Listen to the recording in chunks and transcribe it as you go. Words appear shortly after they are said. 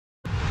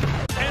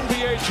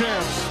NBA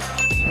champs.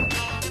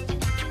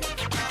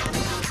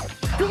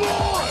 Come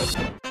on!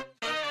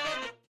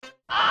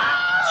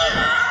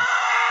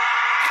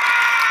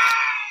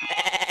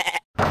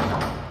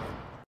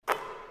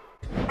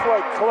 It's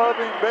like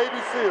clubbing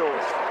baby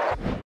seals.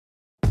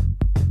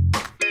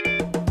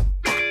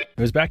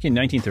 It was back in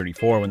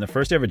 1934 when the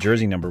first ever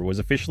jersey number was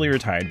officially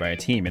retired by a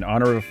team in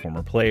honor of a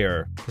former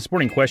player. The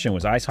sport in question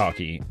was ice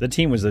hockey. The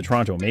team was the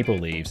Toronto Maple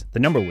Leafs, the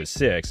number was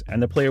 6,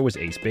 and the player was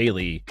Ace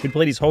Bailey, who'd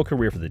played his whole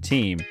career for the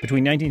team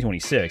between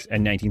 1926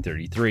 and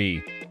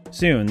 1933.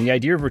 Soon, the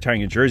idea of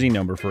retiring a jersey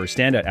number for a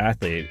standout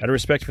athlete out of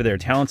respect for their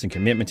talents and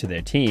commitment to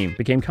their team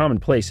became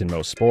commonplace in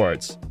most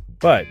sports.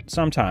 But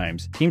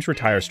sometimes, teams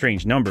retire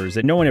strange numbers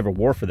that no one ever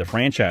wore for the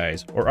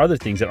franchise, or other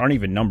things that aren't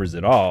even numbers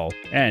at all,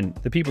 and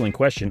the people in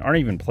question aren't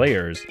even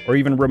players, or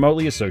even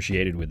remotely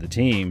associated with the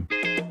team.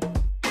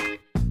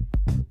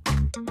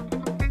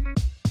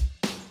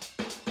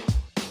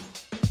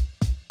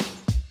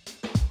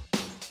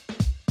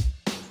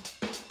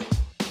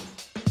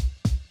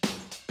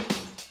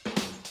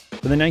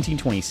 For the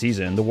 1920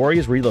 season, the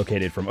Warriors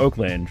relocated from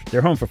Oakland,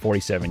 their home for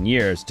 47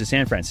 years, to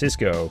San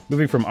Francisco,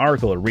 moving from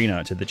Oracle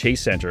Arena to the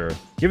Chase Center.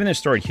 Given their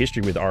storied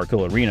history with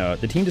Oracle Arena,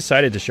 the team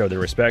decided to show their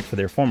respect for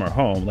their former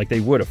home like they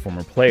would a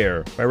former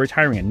player, by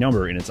retiring a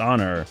number in its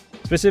honor.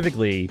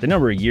 Specifically, the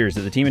number of years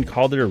that the team had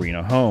called their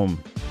arena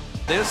home.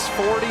 This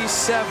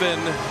 47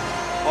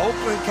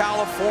 Oakland,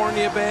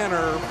 California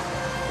banner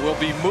will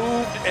be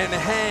moved and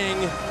hang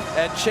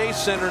at Chase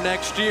Center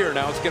next year.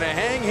 Now it's going to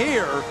hang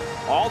here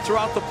all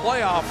throughout the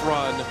playoff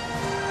run,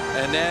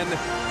 and then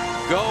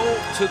go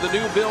to the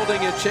new building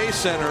at Chase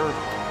Center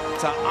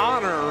to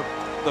honor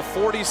the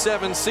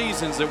 47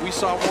 seasons that we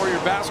saw Warrior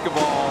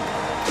basketball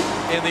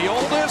in the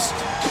oldest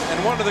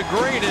and one of the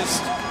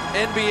greatest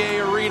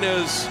NBA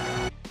arenas.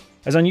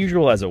 As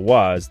unusual as it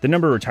was, the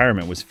number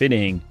retirement was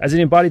fitting, as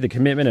it embodied the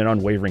commitment and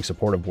unwavering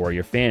support of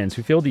Warrior fans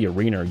who filled the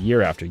arena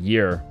year after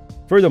year.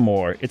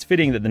 Furthermore, it's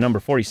fitting that the number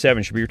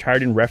 47 should be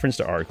retired in reference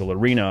to Oracle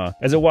Arena,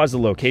 as it was the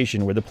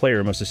location where the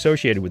player most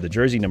associated with the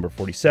jersey number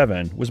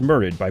 47 was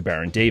murdered by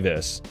Baron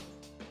Davis.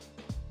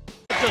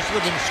 Just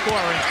within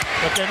scoring,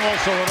 but then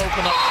also it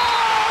opened up.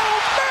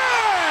 Oh,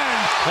 man!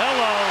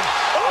 Hello.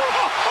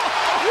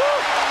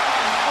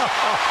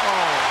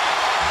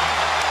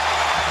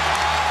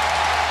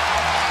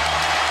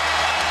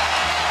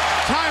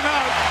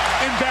 Timeout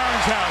in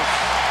Baron's house.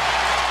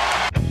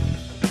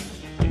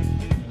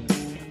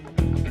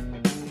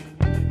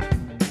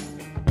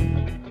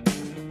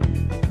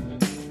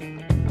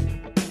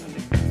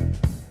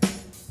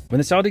 When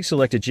the Celtics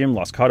selected Jim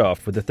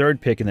Loscutoff with the 3rd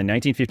pick in the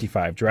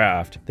 1955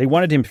 draft, they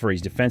wanted him for his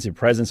defensive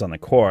presence on the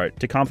court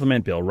to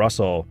complement Bill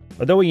Russell.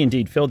 Although he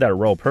indeed filled that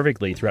role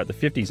perfectly throughout the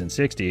 50s and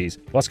 60s,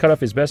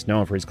 Loscutoff is best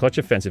known for his clutch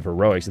offensive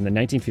heroics in the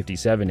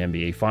 1957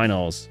 NBA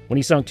Finals, when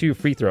he sunk 2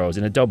 free throws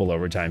in a double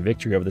overtime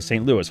victory over the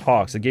St. Louis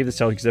Hawks that gave the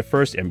Celtics their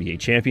first NBA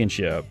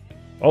championship.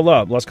 All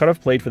up,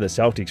 Loscutoff played for the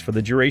Celtics for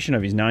the duration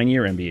of his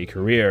 9-year NBA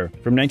career,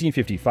 from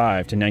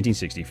 1955 to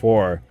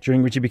 1964,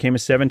 during which he became a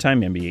 7-time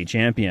NBA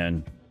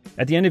champion.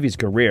 At the end of his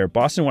career,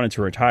 Boston wanted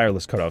to retire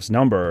Loscutoff's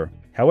number.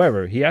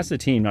 However, he asked the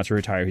team not to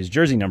retire his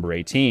jersey number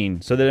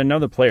 18 so that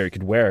another player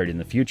could wear it in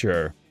the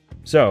future.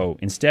 So,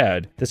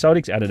 instead, the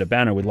Celtics added a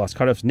banner with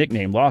Loscutoff's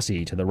nickname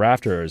Lossie to the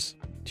rafters.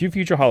 2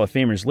 future Hall of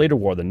Famers later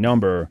wore the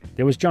number.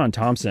 There was John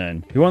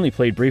Thompson, who only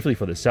played briefly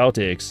for the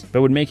Celtics,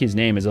 but would make his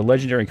name as a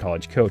legendary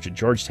college coach at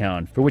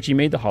Georgetown, for which he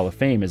made the Hall of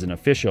Fame as an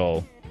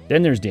official.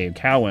 Then there's Dave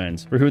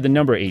Cowens, for who the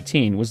number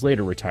 18 was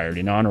later retired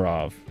in honor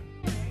of.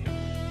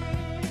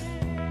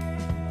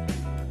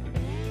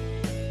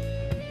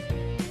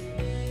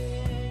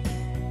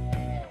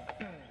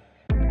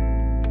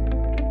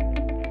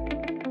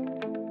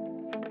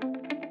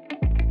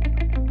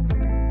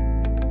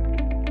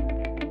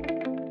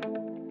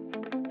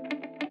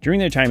 During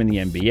their time in the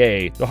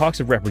NBA, the Hawks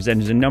have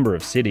represented a number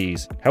of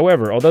cities.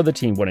 However, although the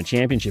team won a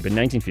championship in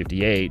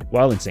 1958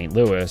 while in St.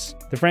 Louis,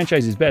 the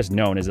franchise is best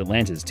known as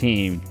Atlanta's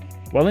team.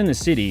 While in the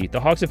city,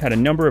 the Hawks have had a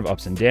number of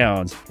ups and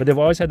downs, but they've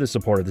always had the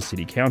support of the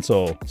city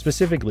council,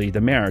 specifically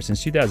the mayor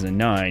since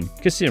 2009,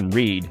 Kasim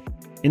Reed.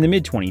 In the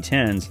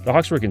mid-2010s, the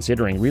Hawks were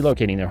considering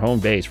relocating their home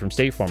base from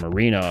State Farm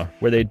Arena,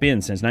 where they'd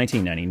been since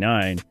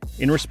 1999.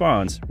 In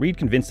response, Reed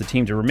convinced the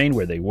team to remain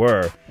where they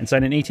were and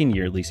signed an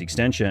 18-year lease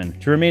extension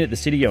to remain at the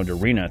city-owned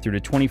arena through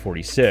to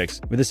 2046,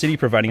 with the city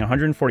providing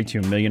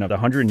 $142 million of the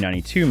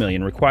 $192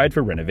 million required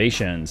for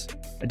renovations.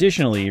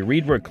 Additionally,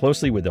 Reed worked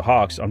closely with the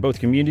Hawks on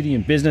both community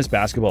and business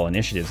basketball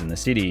initiatives in the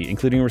city,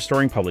 including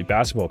restoring public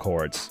basketball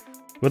courts.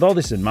 With all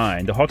this in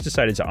mind, the Hawks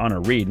decided to honor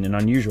Reed in an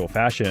unusual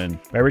fashion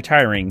by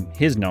retiring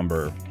his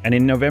number, and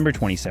in November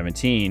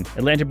 2017,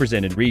 Atlanta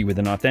presented Reed with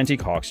an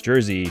authentic Hawks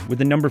jersey with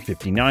the number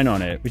 59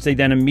 on it, which they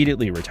then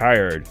immediately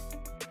retired.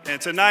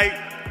 And tonight,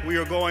 we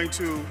are going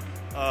to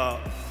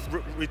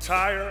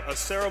retire a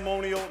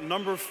ceremonial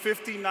number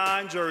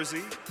 59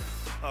 jersey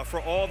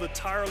for all the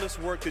tireless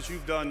work that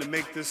you've done to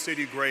make this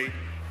city great.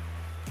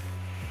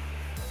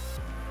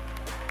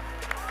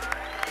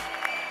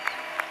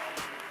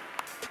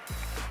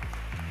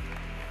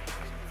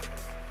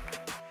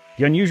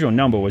 The unusual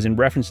number was in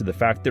reference to the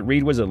fact that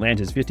Reed was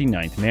Atlanta's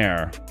 59th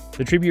mayor.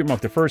 The tribute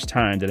marked the first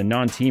time that a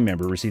non-team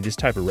member received this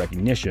type of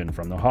recognition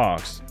from the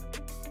Hawks.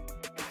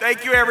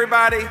 Thank you,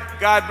 everybody.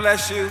 God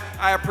bless you.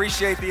 I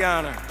appreciate the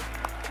honor.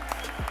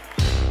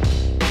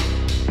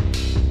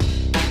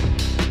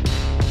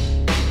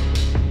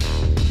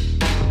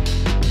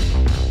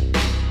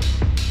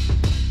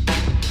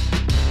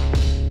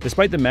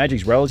 Despite the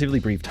Magic's relatively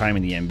brief time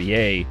in the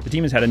NBA, the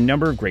team has had a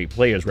number of great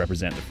players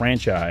represent the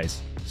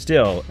franchise.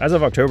 Still, as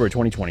of October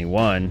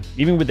 2021,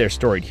 even with their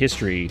storied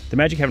history, the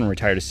Magic haven't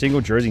retired a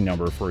single jersey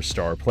number for a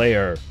star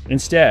player.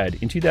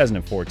 Instead, in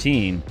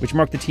 2014, which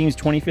marked the team's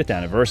 25th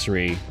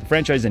anniversary, the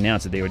franchise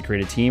announced that they would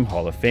create a Team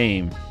Hall of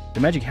Fame. The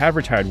Magic have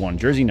retired one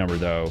jersey number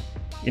though.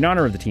 In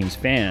honor of the team's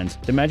fans,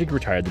 the Magic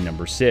retired the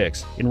number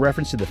 6, in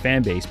reference to the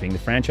fan base being the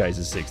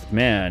franchise's sixth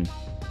man.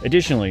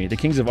 Additionally, the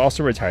Kings have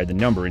also retired the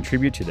number in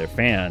tribute to their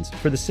fans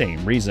for the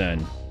same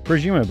reason.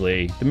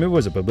 Presumably, the move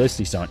was a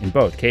publicity stunt in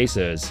both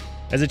cases,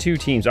 as the two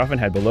teams often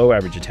had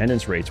below-average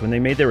attendance rates when they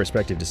made their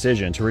respective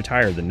decision to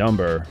retire the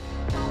number.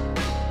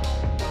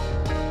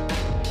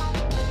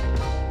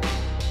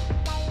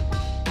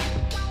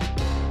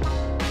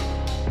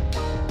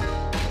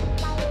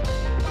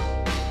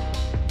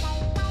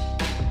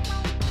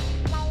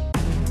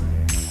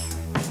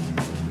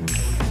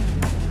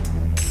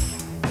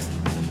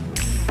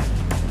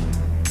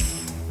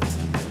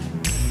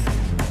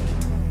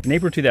 In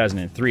April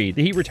 2003,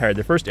 the Heat retired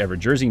their first ever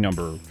jersey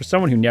number for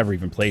someone who never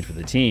even played for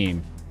the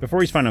team.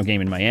 Before his final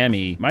game in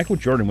Miami, Michael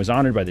Jordan was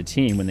honored by the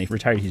team when they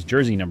retired his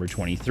jersey number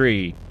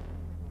 23.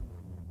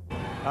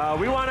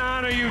 We want to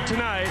honor you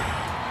tonight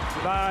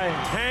by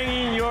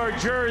hanging your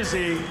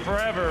jersey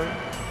forever.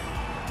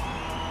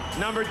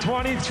 Number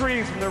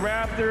 23 from the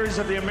rafters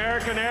of the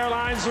American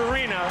Airlines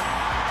Arena.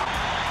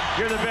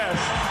 You're the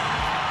best.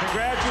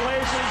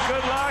 Congratulations,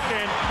 good luck,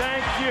 and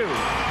thank you.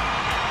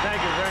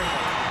 Thank you very much.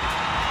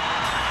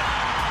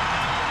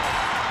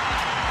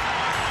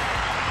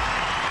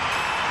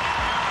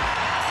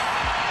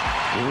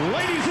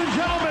 Ladies and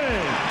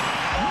gentlemen,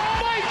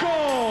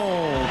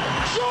 Michael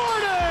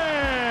Jordan!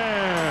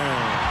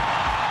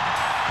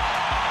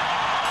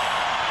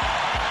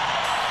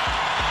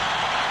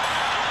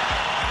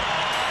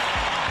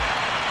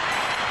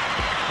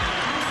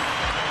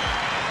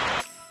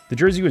 The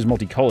jersey was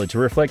multicolored to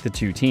reflect the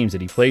two teams that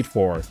he played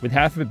for, with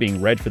half of it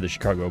being red for the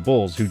Chicago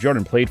Bulls, who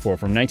Jordan played for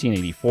from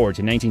 1984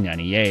 to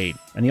 1998,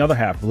 and the other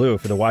half blue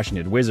for the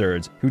Washington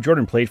Wizards, who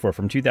Jordan played for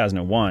from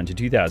 2001 to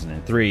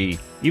 2003.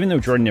 Even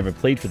though Jordan never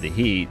played for the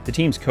Heat, the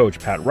team's coach,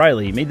 Pat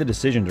Riley, made the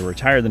decision to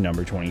retire the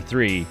number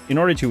 23, in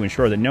order to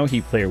ensure that no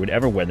Heat player would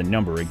ever wear the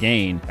number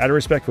again, out of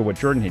respect for what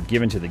Jordan had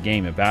given to the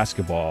game of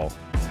basketball.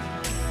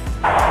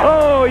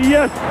 Oh,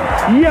 yes,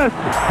 yes,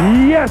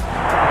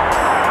 yes.